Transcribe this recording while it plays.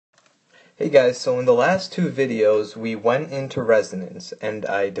Hey guys, so in the last two videos we went into resonance and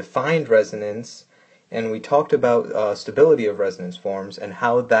I defined resonance and we talked about stability of resonance forms and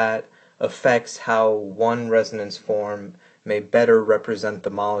how that affects how one resonance form may better represent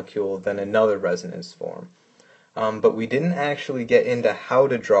the molecule than another resonance form. But we didn't actually get into how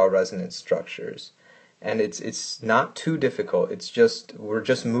to draw resonance structures. And it's not too difficult. We're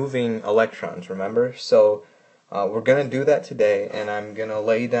just moving electrons, remember? So we're going to do that today, and I'm going to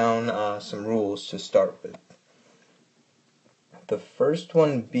lay down some rules to start with. The first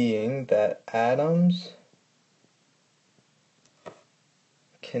one being that atoms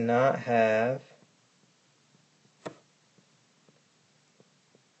cannot have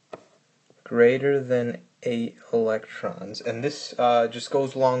greater than 8 electrons. And this just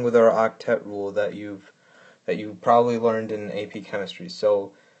goes along with our octet rule that you probably learned in AP chemistry.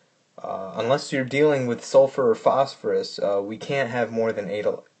 So unless you're dealing with sulfur or phosphorus, we can't have more than 8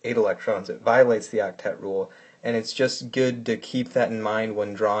 electrons. It violates the octet rule, and it's just good to keep that in mind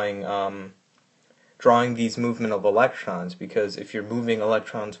when drawing these movement of electrons, because if you're moving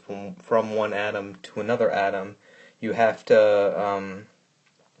electrons from one atom to another atom, you have to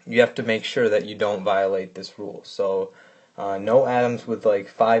make sure that you don't violate this rule. So no atoms with like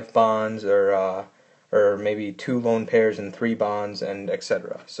 5 bonds or maybe 2 lone pairs and 3 bonds, and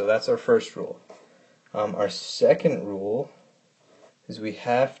etc. So that's our first rule. Our second rule is we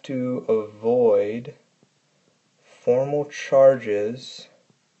have to avoid formal charges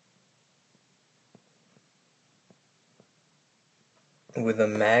with a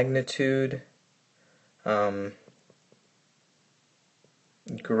magnitude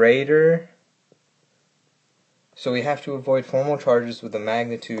greater. So we have to avoid formal charges with a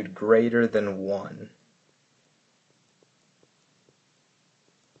magnitude greater than 1.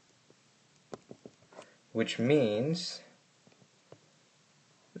 Which means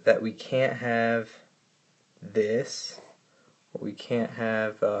that we can't have this, or we can't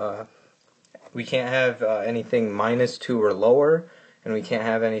have anything -2 or lower, and we can't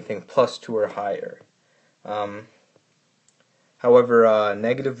have anything +2 or higher. However,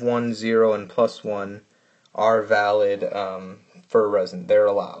 -1, 0, and +1 are valid for resonance. They're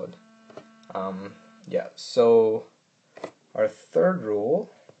allowed. Yeah. So our third rule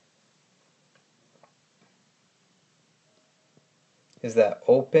is that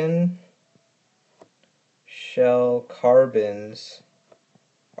open shell carbons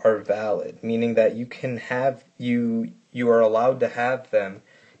are valid, meaning that you are allowed to have them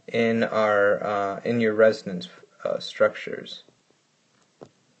in your resonance structures.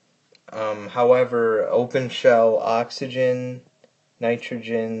 However, open shell oxygen,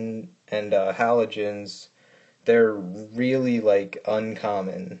 nitrogen, and halogens, they're really like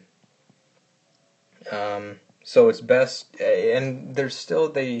uncommon. So it's best, and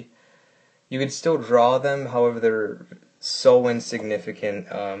you could still draw them, however they're so insignificant,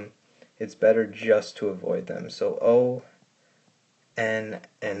 it's better just to avoid them. So O, N,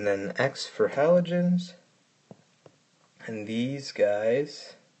 and then X for halogens, and these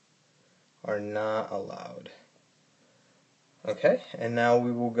guys are not allowed. Okay, and now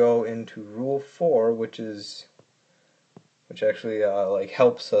we will go into rule 4, which actually like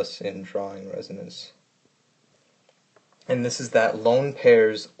helps us in drawing resonance. And this is that lone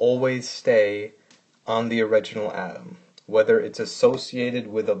pairs always stay on the original atom, whether it's associated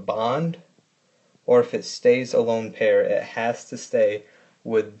with a bond or if it stays a lone pair, it has to stay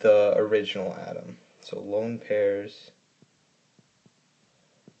with the original atom. So lone pairs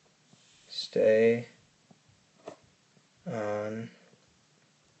stay on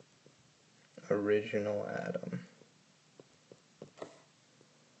original atom.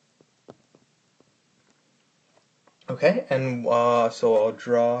 Okay, and so I'll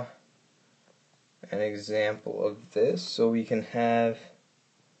draw an example of this. So we can have,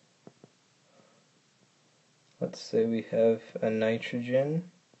 let's say we have a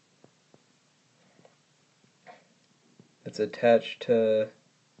nitrogen that's attached to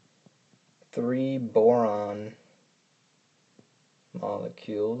 3 boron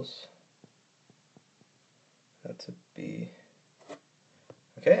molecules. That's a B.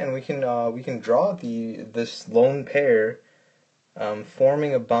 Okay, and we can draw this lone pair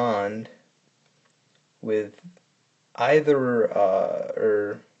forming a bond with either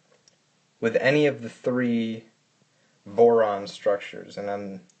or with any of the 3 boron structures, and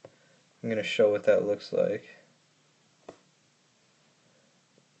I'm going to show what that looks like.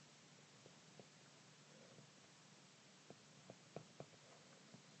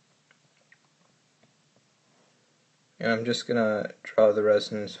 And I'm just going to draw the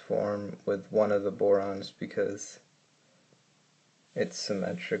resonance form with one of the borons because it's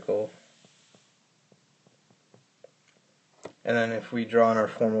symmetrical. And then if we draw on our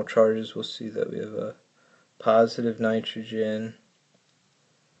formal charges, we'll see that we have a positive nitrogen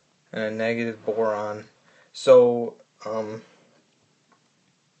and a negative boron. So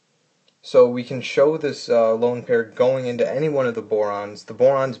we can show this lone pair going into any one of the borons. The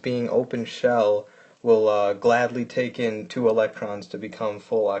borons being open shell will gladly take in 2 electrons to become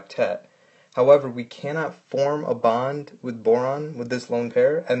full octet. However, we cannot form a bond with boron with this lone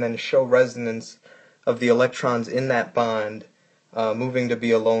pair and then show resonance of the electrons in that bond moving to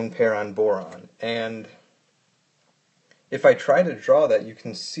be a lone pair on boron. And if I try to draw that, you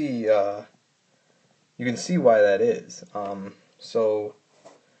can see why that is. So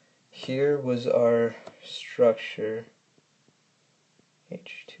here was our structure,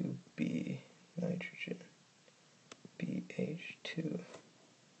 H2B, nitrogen, BH2.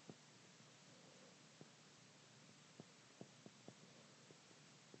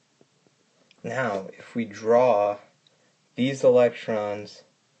 Now, if we draw these electrons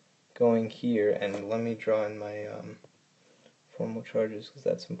going here, and let me draw in my formal charges because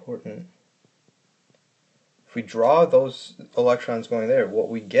that's important. If we draw those electrons going there, what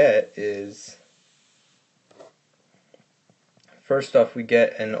we get is, first off, we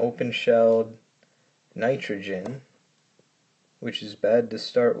get an open-shelled nitrogen, which is bad to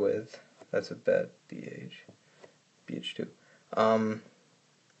start with. That's a bad BH2.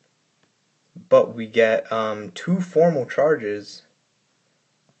 But we get 2 formal charges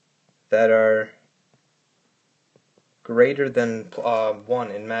that are greater than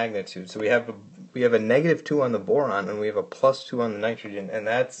 1 in magnitude. So we have a -2 on the boron and we have a +2 on the nitrogen, and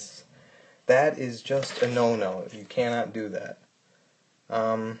that is just a no-no. You cannot do that.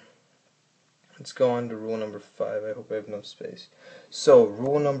 Let's go on to rule number 5. I hope I have enough space. So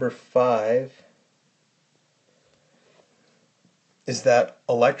rule number 5 is that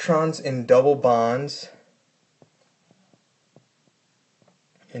electrons in double bonds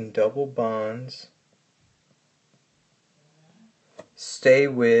stay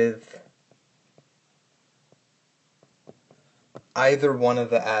with either one of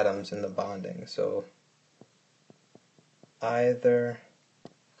the atoms in the bonding. So either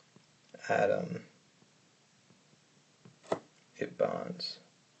atom it bonds.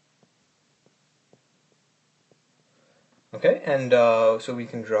 Okay, and so we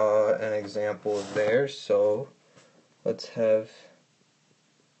can draw an example there. So let's have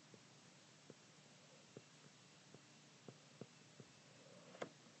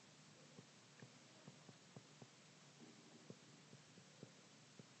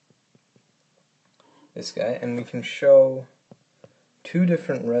this guy, and we can show 2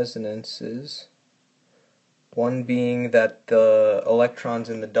 different resonances, one being that the electrons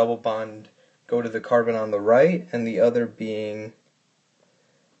in the double bond go to the carbon on the right, and the other being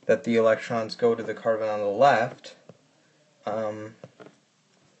that the electrons go to the carbon on the left.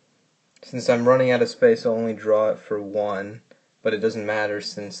 Since I'm running out of space, I'll only draw it for one, but it doesn't matter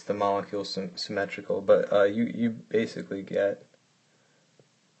since the molecule's symmetrical, but you basically get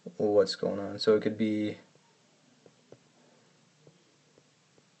what's going on. So it could be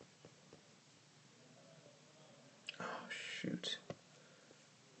shoot.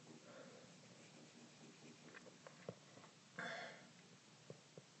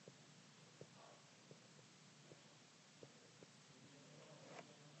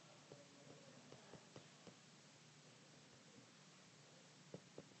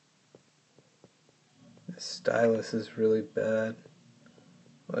 The stylus is really bad.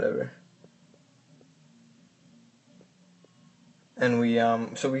 Whatever.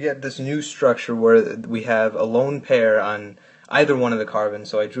 And so we get this new structure where we have a lone pair on either one of the carbons.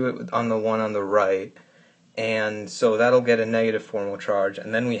 So I drew it on the one on the right, and so that'll get a negative formal charge.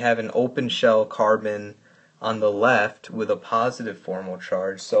 And then we have an open shell carbon on the left with a positive formal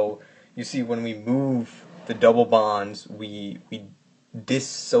charge. So you see, when we move the double bonds, we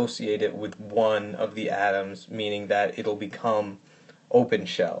dissociate it with one of the atoms, meaning that it'll become open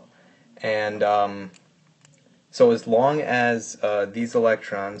shell. And so as long as these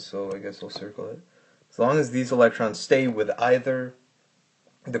electrons, so I guess we'll circle it, as long as these electrons stay with either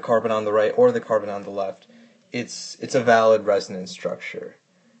the carbon on the right or the carbon on the left, it's a valid resonance structure.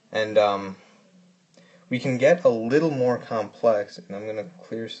 And we can get a little more complex, and I'm going to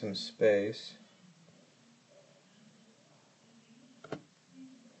clear some space.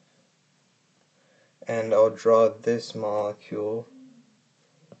 And I'll draw this molecule.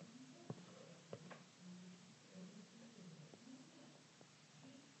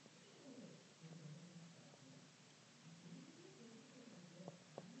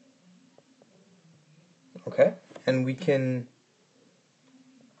 Okay, and we can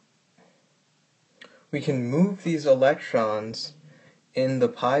we can move these electrons in the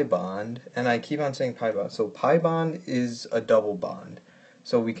pi bond, and I keep on saying pi bond. So pi bond is a double bond.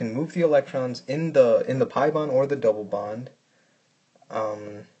 So we can move the electrons in the pi bond or the double bond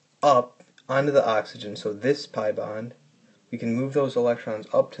up onto the oxygen. So this pi bond, we can move those electrons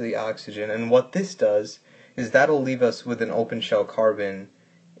up to the oxygen, and what this does is that'll leave us with an open shell carbon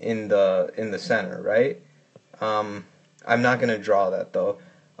in the center, right? I'm not going to draw that though.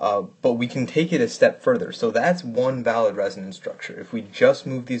 But we can take it a step further. So that's one valid resonance structure. If we just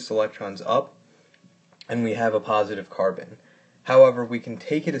move these electrons up and we have a positive carbon. However, we can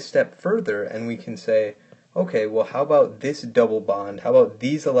take it a step further and we can say, okay, well, how about this double bond? How about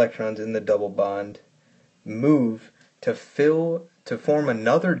these electrons in the double bond move to form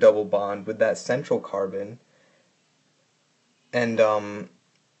another double bond with that central carbon and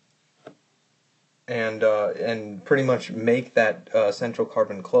pretty much make that central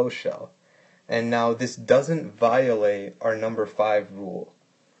carbon closed shell. And now this doesn't violate our number 5 rule.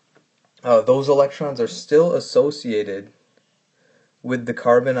 Those electrons are still associated with the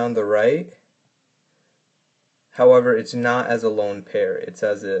carbon on the right. However, it's not as a lone pair. It's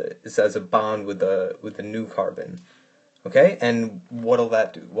as a bond with a new carbon. Okay, and what'll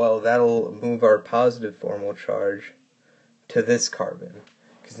that do? Well, that'll move our positive formal charge to this carbon,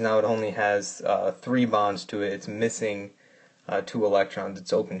 because now it only has 3 bonds to it. It's missing 2 electrons.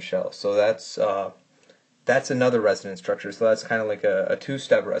 It's open shell. So that's another resonance structure. So that's kind of like a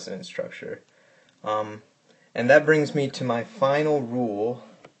 2-step resonance structure. And that brings me to my final rule,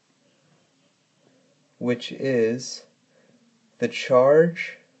 which is the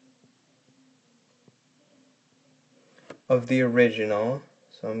charge of the original.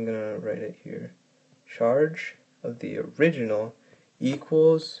 So I'm going to write it here. Charge of the original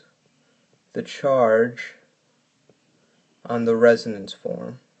equals the charge on the resonance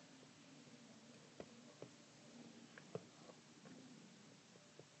form.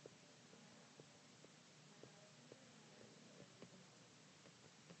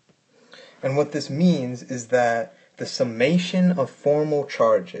 And what this means is that the summation of formal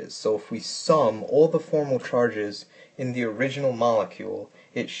charges, so if we sum all the formal charges in the original molecule,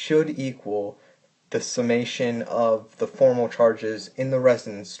 it should equal the summation of the formal charges in the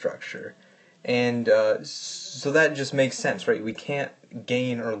resonance structure. And so that just makes sense, right? We can't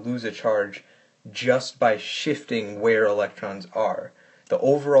gain or lose a charge just by shifting where electrons are. The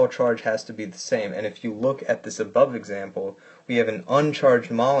overall charge has to be the same. And if you look at this above example, we have an uncharged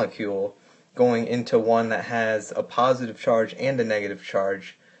molecule going into one that has a positive charge and a negative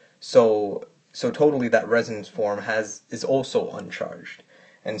charge. So totally that resonance form is also uncharged.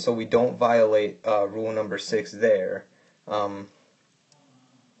 And so we don't violate rule number 6 there.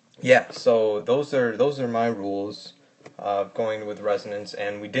 Yeah, so those are my rules going with resonance,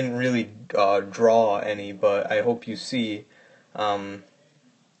 and we didn't really draw any, but I hope you see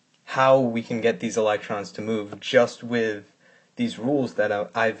how we can get these electrons to move just with these rules that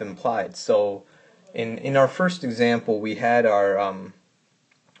I've implied. So in our first example, we had our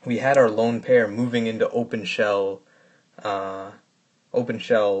lone pair moving into open shell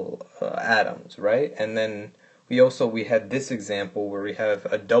atoms, right? And then we had this example where we have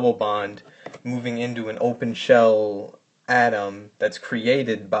a double bond moving into an open shell atom that's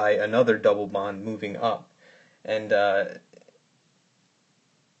created by another double bond moving up. And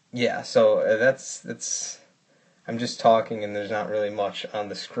yeah, so that's I'm just talking and there's not really much on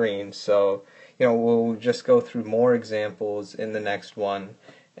the screen. So, we'll just go through more examples in the next one,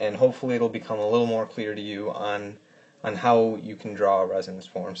 and hopefully it'll become a little more clear to you on how you can draw a resonance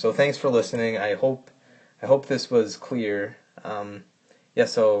form. So thanks for listening. I hope this was clear. Yeah,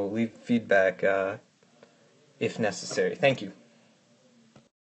 so leave feedback if necessary. Thank you.